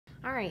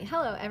All right,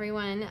 hello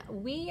everyone.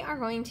 We are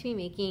going to be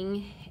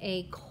making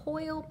a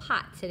coil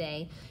pot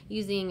today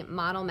using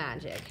Model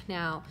Magic.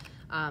 Now,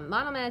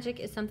 Model Magic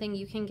is something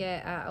you can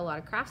get at a lot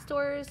of craft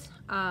stores.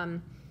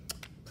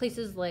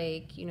 Places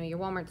like, your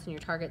Walmarts and your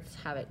Targets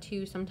have it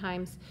too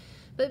sometimes.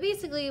 But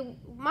basically,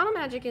 Model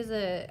Magic is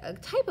a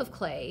type of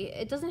clay.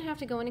 It doesn't have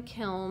to go in a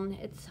kiln.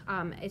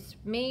 It's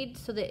made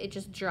so that it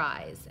just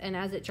dries, and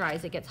as it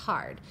dries, it gets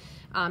hard.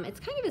 It's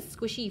kind of a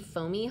squishy,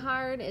 foamy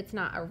hard. It's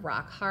not a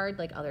rock hard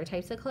like other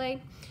types of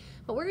clay.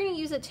 But we're going to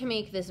use it to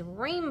make this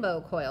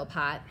rainbow coil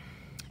pot,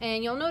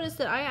 and you'll notice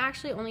that I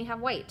actually only have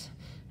white,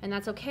 and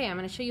that's okay. I'm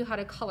going to show you how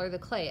to color the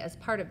clay as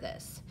part of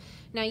this.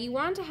 Now, you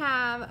want to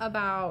have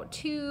about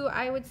two,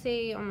 I would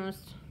say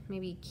almost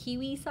maybe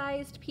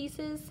kiwi-sized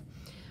pieces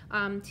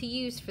to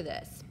use for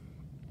this.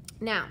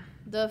 Now,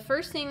 the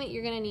first thing that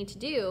you're going to need to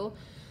do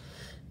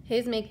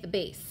is make the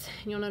base.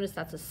 You'll notice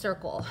that's a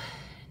circle.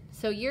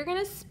 So you're going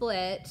to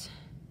split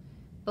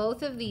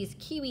both of these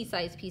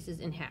kiwi-sized pieces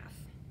in half.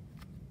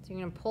 So you're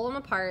going to pull them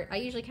apart. I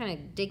usually kind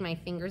of dig my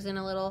fingers in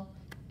a little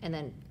and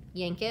then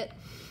yank it.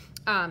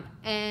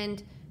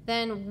 And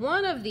then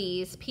one of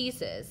these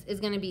pieces is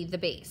going to be the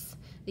base.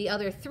 The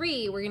other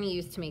three we're going to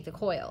use to make the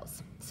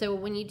coils. So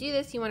when you do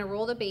this, you want to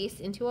roll the base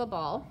into a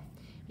ball.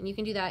 And you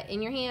can do that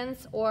in your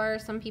hands, or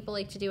some people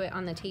like to do it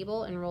on the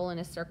table and roll in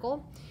a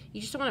circle.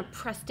 You just don't want to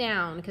press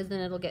down because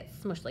then it'll get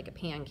smushed like a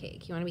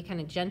pancake. You want to be kind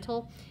of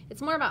gentle.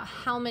 It's more about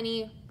how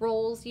many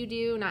rolls you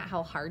do, not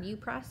how hard you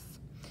press.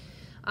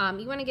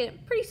 You want to get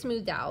it pretty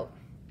smoothed out.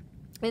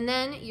 And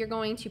then you're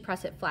going to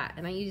press it flat.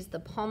 And I use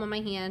the palm of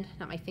my hand,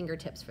 not my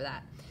fingertips for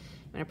that.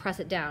 I'm going to press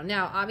it down.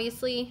 Now,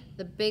 obviously,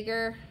 the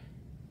bigger,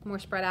 more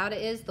spread out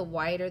it is, the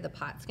wider the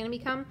pot's going to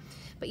become.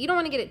 But you don't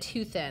want to get it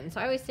too thin. So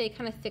I always say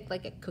kind of thick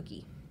like a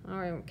cookie.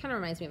 Or it kind of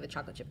reminds me of a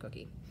chocolate chip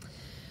cookie.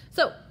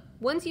 So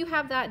once you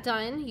have that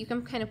done, you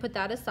can kind of put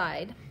that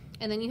aside,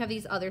 and then you have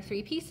these other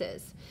three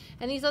pieces.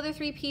 And these other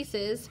three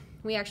pieces,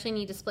 we actually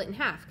need to split in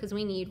half because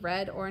we need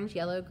red, orange,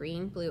 yellow,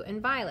 green, blue,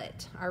 and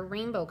violet, our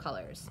rainbow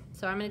colors.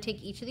 So I'm going to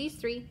take each of these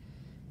three,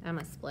 and I'm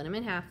going to split them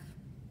in half,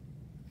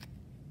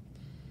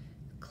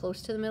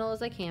 close to the middle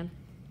as I can.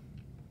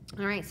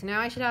 All right, so now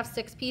I should have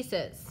 6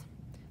 pieces.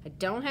 I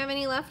don't have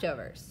any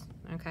leftovers,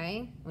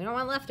 okay? We don't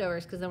want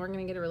leftovers because then we're going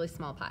to get a really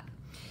small pot.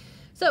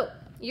 So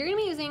you're going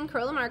to be using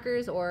Coil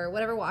markers or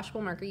whatever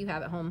washable marker you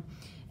have at home,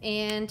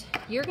 and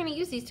you're going to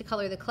use these to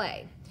color the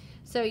clay.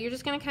 So you're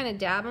just going to kind of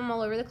dab them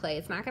all over the clay.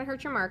 It's not going to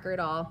hurt your marker at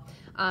all.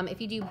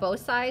 If you do both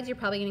sides, you're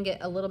probably going to get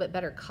a little bit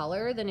better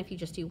color than if you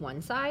just do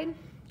one side.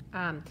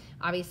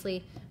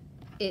 Obviously,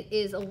 it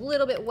is a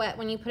little bit wet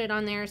when you put it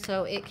on there,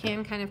 so it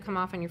can kind of come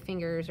off on your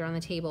fingers or on the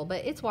table,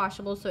 but it's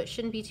washable, so it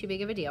shouldn't be too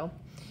big of a deal.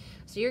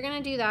 So you're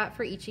going to do that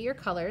for each of your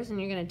colors,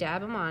 and you're going to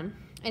dab them on.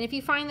 And if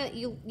you find that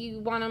you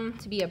want them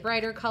to be a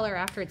brighter color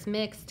after it's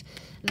mixed,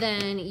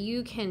 then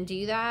you can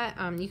do that.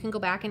 You can go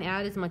back and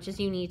add as much as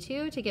you need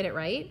to get it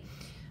right.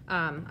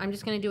 I'm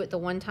just going to do it the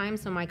one time,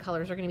 so my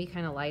colors are going to be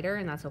kind of lighter,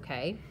 and that's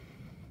okay.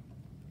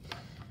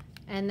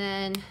 And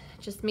then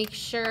just make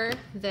sure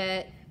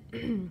that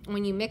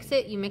when you mix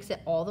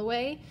it all the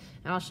way.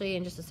 And I'll show you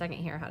in just a second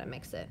here how to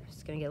mix it.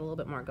 Just going to get a little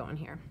bit more going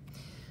here.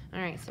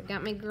 All right, so I've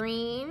got my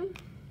green.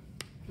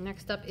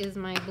 Next up is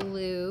my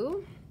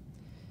blue.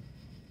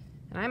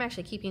 And I'm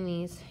actually keeping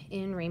these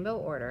in rainbow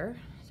order.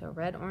 So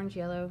red, orange,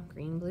 yellow,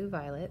 green, blue,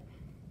 violet.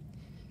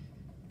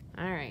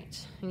 All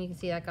right, and you can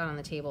see that got on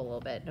the table a little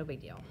bit, no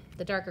big deal.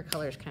 The darker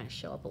colors kind of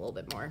show up a little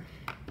bit more.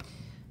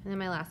 And then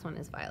my last one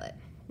is violet.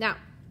 Now,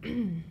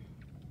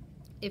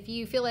 if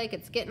you feel like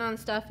it's getting on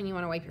stuff and you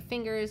want to wipe your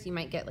fingers, you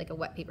might get like a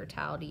wet paper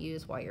towel to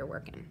use while you're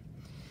working.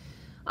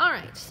 All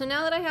right, so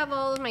now that I have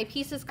all of my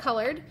pieces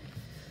colored,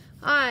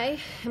 I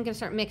am gonna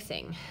start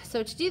mixing.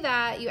 So to do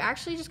that, you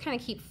actually just kind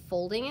of keep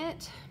folding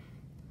it.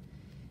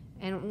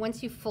 And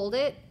once you fold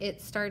it,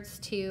 it starts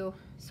to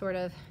sort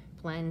of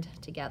blend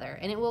together.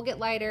 And it will get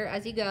lighter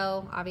as you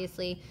go,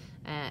 obviously.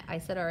 I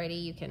said already,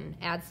 you can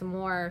add some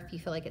more if you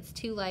feel like it's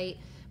too light,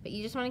 but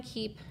you just wanna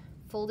keep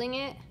folding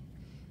it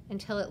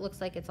until it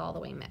looks like it's all the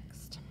way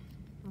mixed,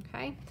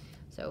 okay?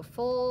 So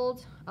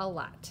fold a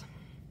lot.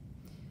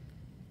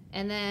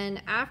 And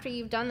then after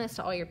you've done this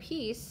to all your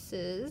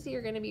pieces,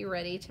 you're gonna be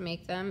ready to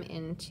make them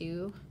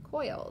into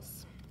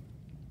coils.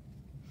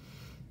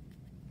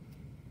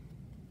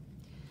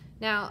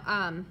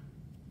 Now,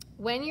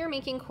 when you're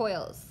making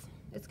coils,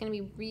 it's gonna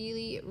be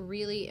really,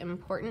 really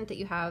important that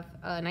you have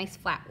a nice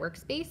flat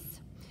workspace.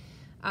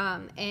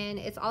 And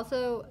it's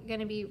also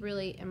gonna be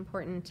really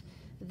important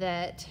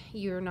that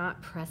you're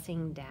not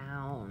pressing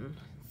down.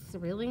 It's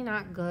really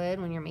not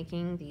good when you're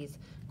making these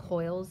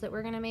coils that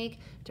we're gonna make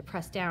to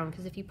press down,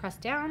 because if you press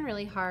down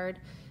really hard,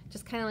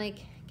 just kind of like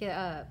get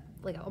a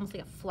almost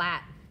like a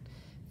flat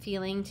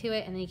feeling to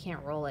it, and then you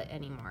can't roll it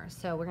anymore.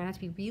 So we're gonna have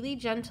to be really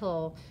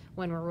gentle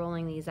when we're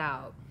rolling these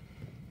out,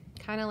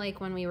 kind of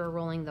like when we were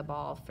rolling the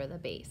ball for the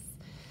base.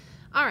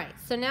 All right,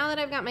 so now that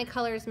I've got my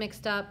colors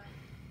mixed up,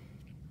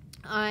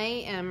 I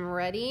am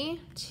ready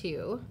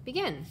to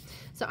begin.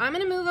 So I'm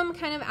gonna move them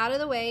kind of out of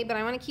the way, but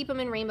I wanna keep them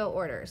in rainbow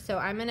order. So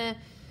I'm gonna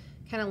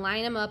kind of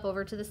line them up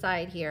over to the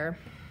side here,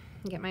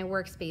 and get my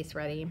workspace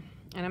ready.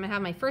 And I'm gonna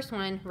have my first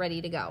one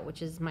ready to go,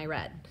 which is my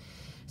red.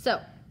 So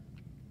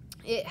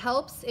it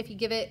helps if you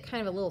give it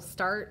kind of a little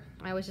start.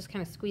 I always just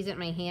kind of squeeze it in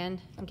my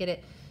hand and get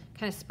it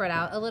kind of spread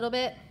out a little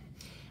bit.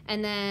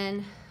 And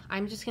then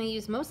I'm just gonna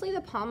use mostly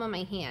the palm of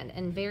my hand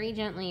and very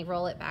gently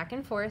roll it back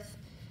and forth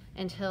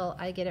until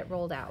I get it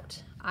rolled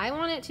out. I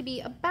want it to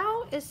be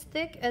about as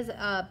thick as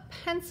a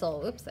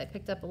pencil. Oops, I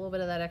picked up a little bit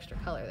of that extra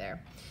color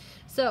there.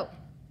 So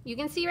you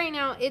can see right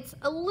now it's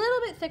a little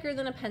bit thicker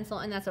than a pencil,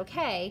 and that's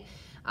okay.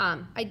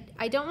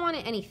 I don't want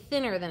it any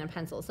thinner than a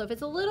pencil, so if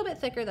it's a little bit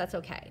thicker, that's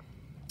okay.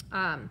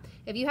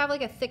 If you have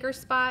like a thicker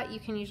spot, you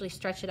can usually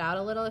stretch it out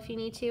a little if you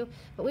need to,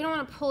 but we don't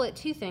want to pull it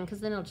too thin because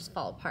then it'll just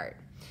fall apart.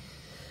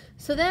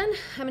 So then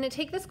I'm going to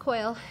take this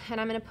coil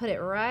and I'm going to put it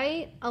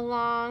right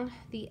along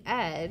the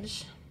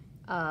edge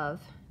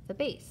of the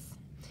base.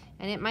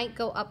 And it might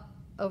go up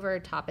over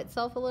top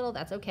itself a little,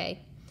 that's okay.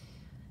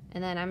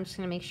 And then I'm just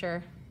going to make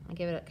sure I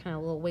give it a kind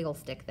of little wiggle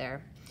stick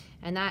there.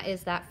 And that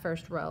is that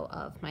first row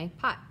of my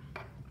pot.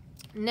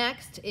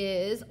 Next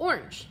is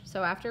orange.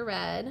 So after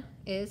red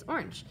is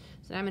orange.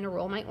 So now I'm going to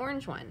roll my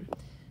orange one.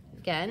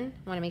 Again,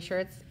 I want to make sure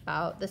it's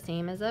about the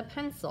same as a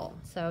pencil.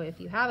 So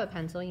if you have a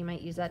pencil, you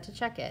might use that to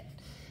check it.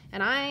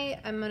 And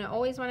I'm going to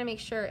always want to make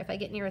sure if I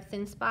get near a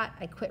thin spot,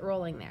 I quit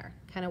rolling there.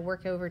 Kind of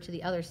work over to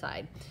the other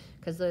side.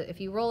 Because if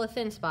you roll a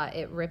thin spot,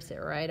 it rips it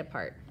right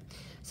apart.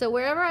 So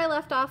wherever I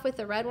left off with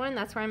the red one,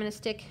 that's where I'm going to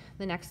stick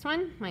the next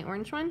one, my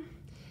orange one.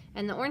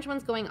 And the orange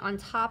one's going on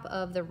top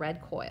of the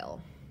red coil.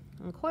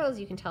 And coils,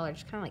 you can tell, are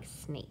just kind of like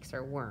snakes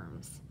or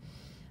worms.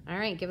 All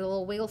right, give it a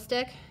little wiggle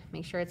stick.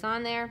 Make sure it's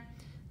on there.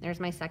 There's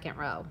my second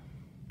row.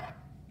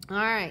 All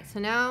right, so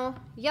now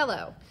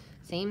yellow.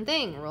 Same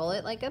thing, roll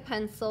it like a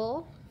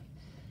pencil.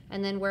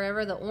 And then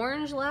wherever the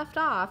orange left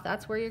off,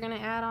 that's where you're gonna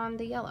add on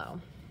the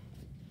yellow.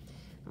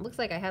 It looks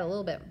like I had a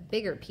little bit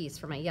bigger piece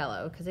for my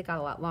yellow because it got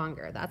a lot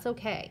longer. That's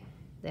okay.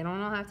 They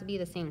don't all have to be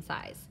the same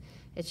size.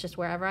 It's just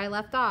wherever I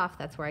left off,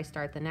 that's where I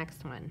start the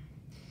next one.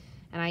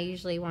 And I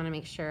usually want to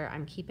make sure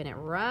I'm keeping it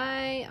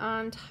right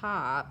on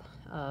top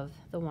of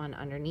the one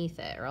underneath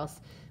it, or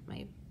else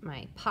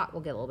my pot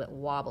will get a little bit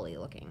wobbly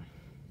looking.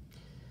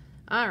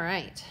 All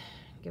right,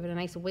 give it a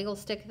nice wiggle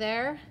stick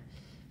there, and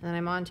then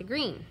I'm on to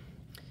green.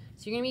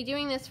 So you're going to be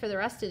doing this for the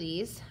rest of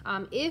these.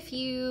 If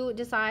you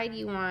decide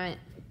you want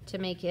to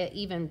make it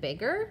even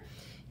bigger,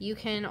 you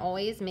can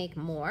always make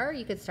more.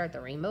 You could start the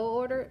rainbow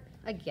order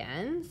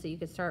again. So you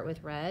could start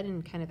with red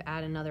and kind of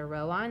add another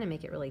row on and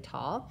make it really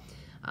tall.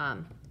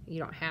 You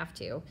don't have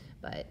to,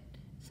 but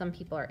some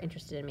people are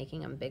interested in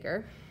making them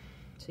bigger,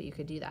 so you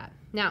could do that.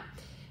 Now,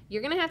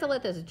 you're gonna have to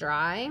let this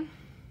dry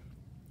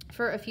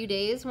for a few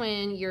days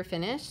when you're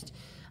finished.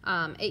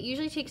 It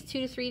usually takes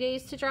 2 to 3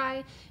 days to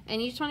dry,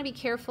 and you just wanna be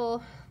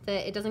careful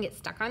that it doesn't get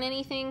stuck on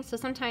anything. So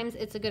sometimes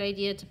it's a good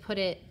idea to put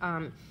it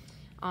on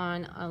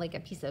like a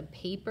piece of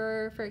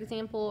paper, for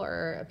example,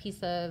 or a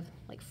piece of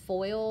like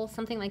foil,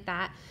 something like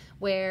that,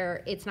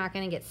 where it's not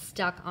gonna get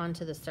stuck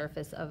onto the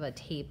surface of a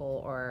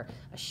table or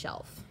a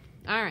shelf.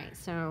 All right,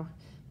 so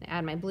I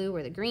add my blue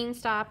where the green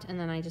stopped, and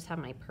then I just have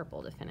my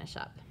purple to finish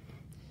up.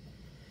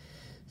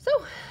 So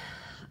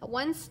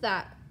once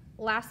that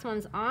last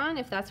one's on,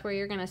 if that's where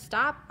you're gonna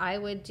stop, I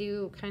would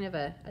do kind of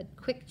a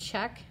quick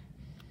check.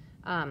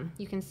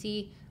 You can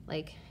see,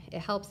 like, it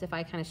helps if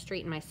I kind of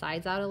straighten my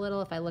sides out a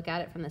little, if I look at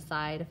it from the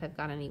side, if I've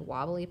got any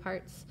wobbly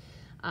parts.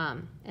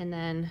 And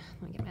then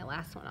let me get my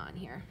last one on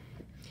here.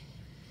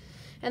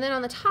 And then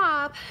on the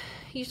top,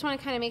 you just want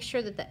to kind of make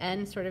sure that the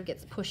end sort of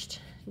gets pushed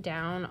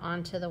down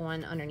onto the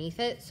one underneath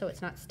it so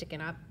it's not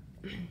sticking up.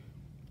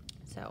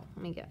 So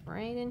let me get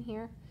right in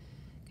here,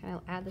 kind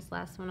of add this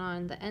last one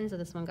on. The ends of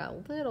this one got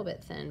a little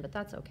bit thin, but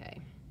that's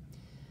okay.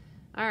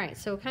 All right,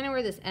 so kind of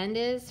where this end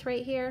is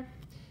right here,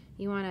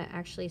 you want to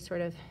actually sort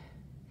of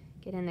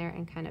get in there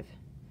and kind of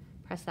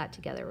press that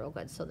together real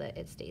good so that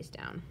it stays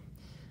down.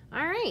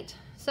 All right,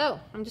 so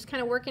I'm just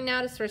kind of working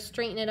now to sort of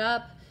straighten it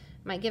up.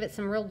 Might give it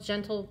some real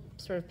gentle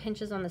sort of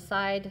pinches on the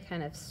side to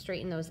kind of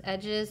straighten those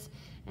edges.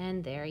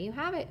 And there you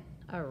have it,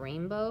 a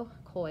rainbow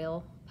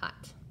coil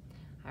pot.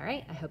 All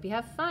right, I hope you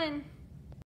have fun.